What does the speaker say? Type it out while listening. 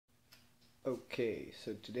Okay,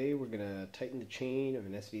 so today we're gonna tighten the chain of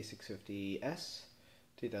an SV650 S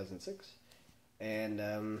 2006,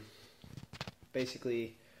 and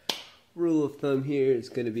basically, rule of thumb here is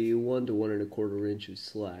gonna be 1 to 1 1/4 inch of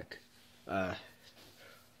slack, right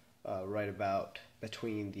about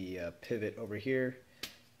between the pivot over here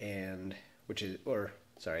and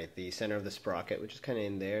the center of the sprocket, which is kind of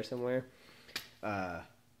in there somewhere,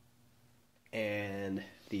 and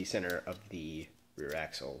the center of the rear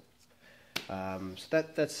axle. So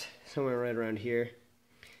that's somewhere right around here,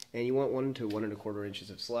 and you want 1 to 1 1/4 inches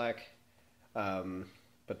of slack,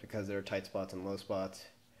 but because there are tight spots and low spots,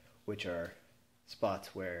 which are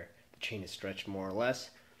spots where the chain is stretched more or less,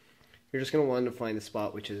 you're just going to want to find the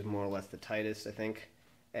spot which is more or less the tightest, I think,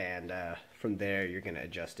 and from there you're going to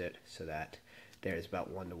adjust it so that there's about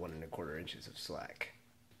 1 to 1 1/4 inches of slack.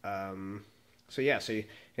 So you're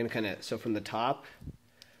going to from the top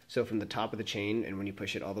of the chain, and when you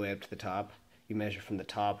push it all the way up to the top, you measure from the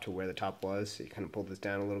top to where the top was. So you kind of pull this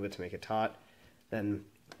down a little bit to make it taut, then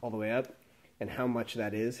all the way up, and how much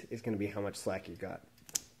that is going to be how much slack you got.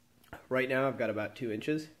 Right now I've got about 2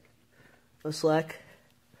 inches of slack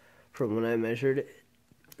from when I measured it,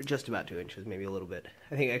 just about 2 inches, maybe a little bit.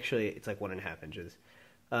 I think actually it's like 1.5 inches.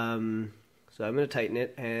 So I'm going to tighten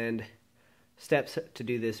it, and steps to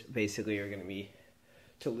do this basically are going to be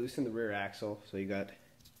to loosen the rear axle. So you got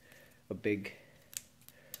a big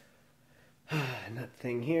nut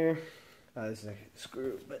thing here. This is a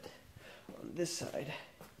screw, but on this side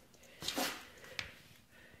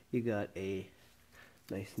you got a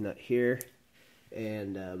nice nut here,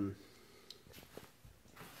 and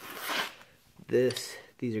these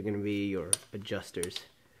are going to be your adjusters.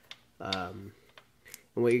 And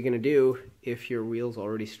what you're going to do, if your wheel's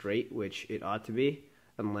already straight, which it ought to be,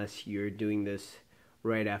 unless you're doing this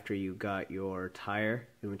right after you got your tire,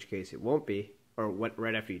 in which case it won't be, or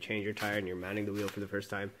right after you change your tire and you're mounting the wheel for the first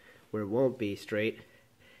time, where it won't be straight.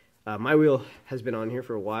 My wheel has been on here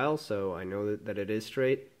for a while, so I know that it is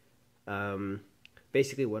straight.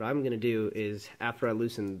 Basically what I'm going to do is, after I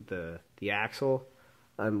loosen the axle,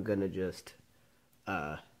 I'm going to just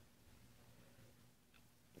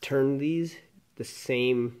turn these the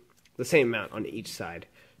same amount on each side,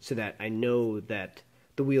 so that I know that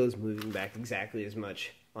the wheel is moving back exactly as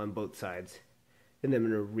much on both sides. And then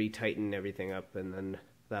I'm going to re-tighten everything up, and then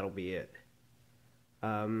that'll be it.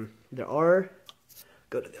 Go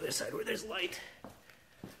to the other side where there's light.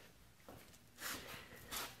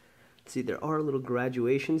 See, there are little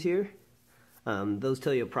graduations here. Those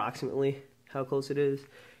tell you approximately how close it is.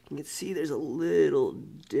 You can see there's a little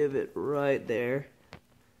divot right there.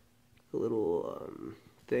 A little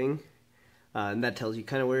thing. And that tells you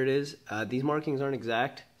kind of where it is. These markings aren't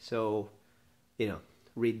exact, so,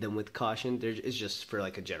 read them with caution. It's just for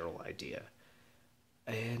like a general idea.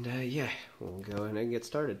 And yeah, we'll go ahead and get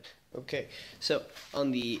started. Okay, so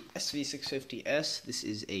on the SV650 S, this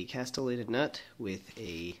is a castellated nut with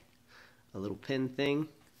a little pin thing.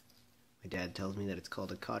 My dad tells me that it's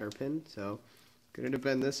called a cotter pin, so I'm going to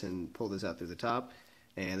bend this and pull this out through the top.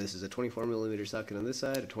 And this is a 24mm socket on this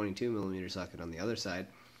side, a 22mm socket on the other side.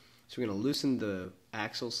 So we're going to loosen the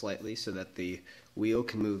axle slightly so that the wheel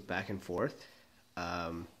can move back and forth.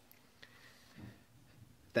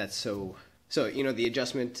 The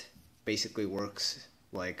adjustment basically works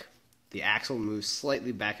like the axle moves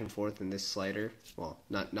slightly back and forth in this slider. Well,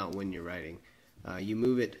 not when you're riding. You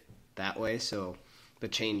move it that way so the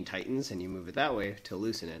chain tightens, and you move it that way to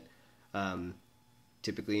loosen it.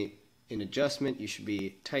 Typically, in adjustment, you should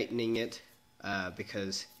be tightening it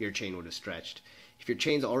because your chain would have stretched. If your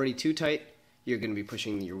chain's already too tight, you're going to be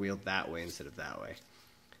pushing your wheel that way instead of that way.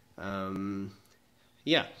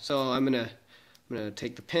 Yeah, so I'm gonna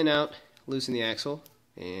take the pin out, loosen the axle,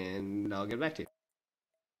 and I'll get back to you.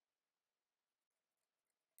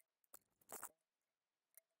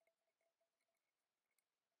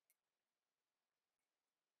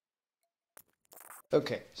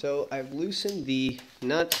 Okay, so I've loosened the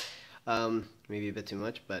nut, maybe a bit too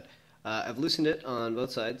much, but I've loosened it on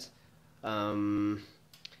both sides. And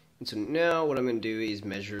so now what I'm going to do is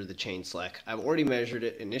measure the chain slack. I've already measured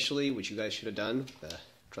it initially, which you guys should have done, the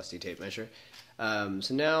trusty tape measure. So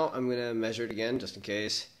now I'm going to measure it again, just in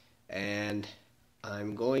case, and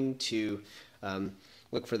I'm going to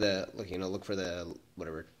look for the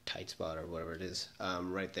whatever tight spot or whatever it is,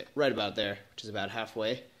 right about there, which is about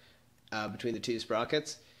halfway between the two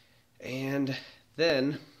sprockets, and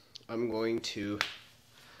then I'm going to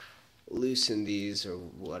loosen these or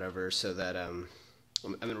whatever so that I'm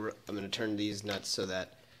gonna turn these nuts so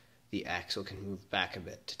that the axle can move back a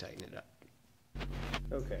bit to tighten it up.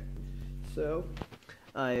 Okay, so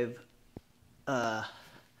I've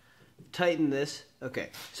tighten this, okay,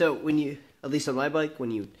 so when you, at least on my bike,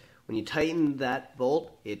 when you tighten that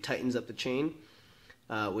bolt, it tightens up the chain.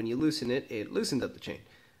 When you loosen it, it loosens up the chain.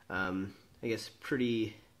 I guess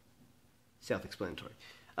pretty self-explanatory.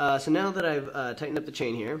 So now that I've tightened up the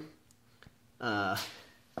chain here, let's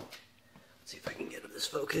see if I can get this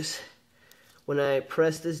focus. When I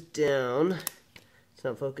press this down, it's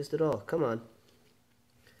not focused at all. Come on.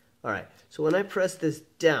 Alright, so when I press this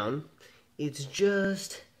down, it's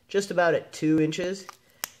just about at 2 inches.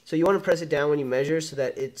 So you want to press it down when you measure so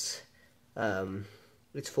that it's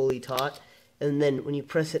fully taut. And then when you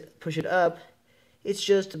push it up, it's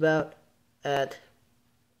just about at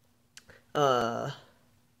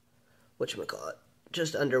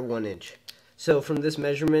just under 1 inch. So from this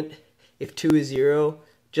measurement, if 2 is 0,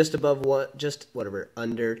 just above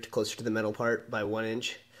under, closer to the metal part by 1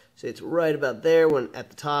 inch. So it's right about there at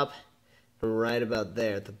the top, and right about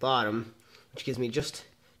there at the bottom, which gives me just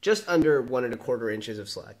under 1 1/4 inches of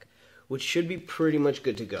slack, which should be pretty much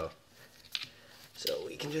good to go. So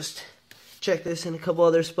we can just check this in a couple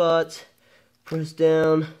other spots. Press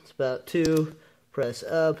down, it's about 2. Press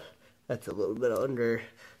up, that's a little bit under,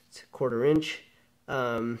 it's 1/4 inch.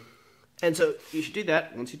 And so you should do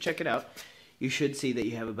that. Once you check it out, you should see that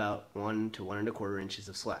you have about 1 to 1 1/4 inches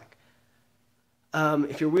of slack.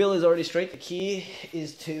 If your wheel is already straight, the key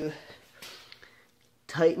is to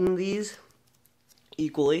tighten these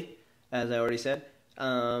equally, as I already said,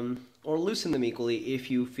 or loosen them equally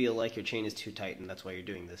if you feel like your chain is too tight and that's why you're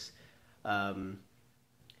doing this.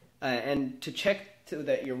 And to check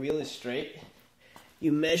that your wheel is straight,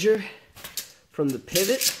 you measure from the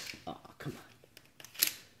pivot. Oh, come on.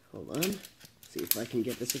 Hold on. See if I can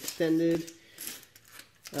get this extended.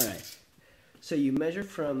 Alright. So you measure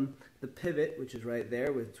from the pivot, which is right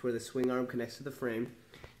there, which is where the swing arm connects to the frame,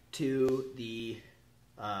 to the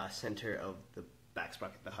center of the back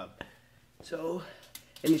sprocket, the hub. So,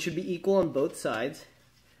 and it should be equal on both sides.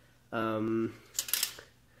 I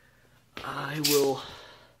will,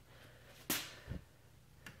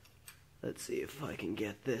 let's see if I can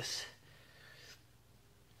get this.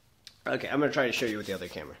 Okay, I'm going to try to show you with the other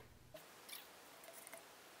camera.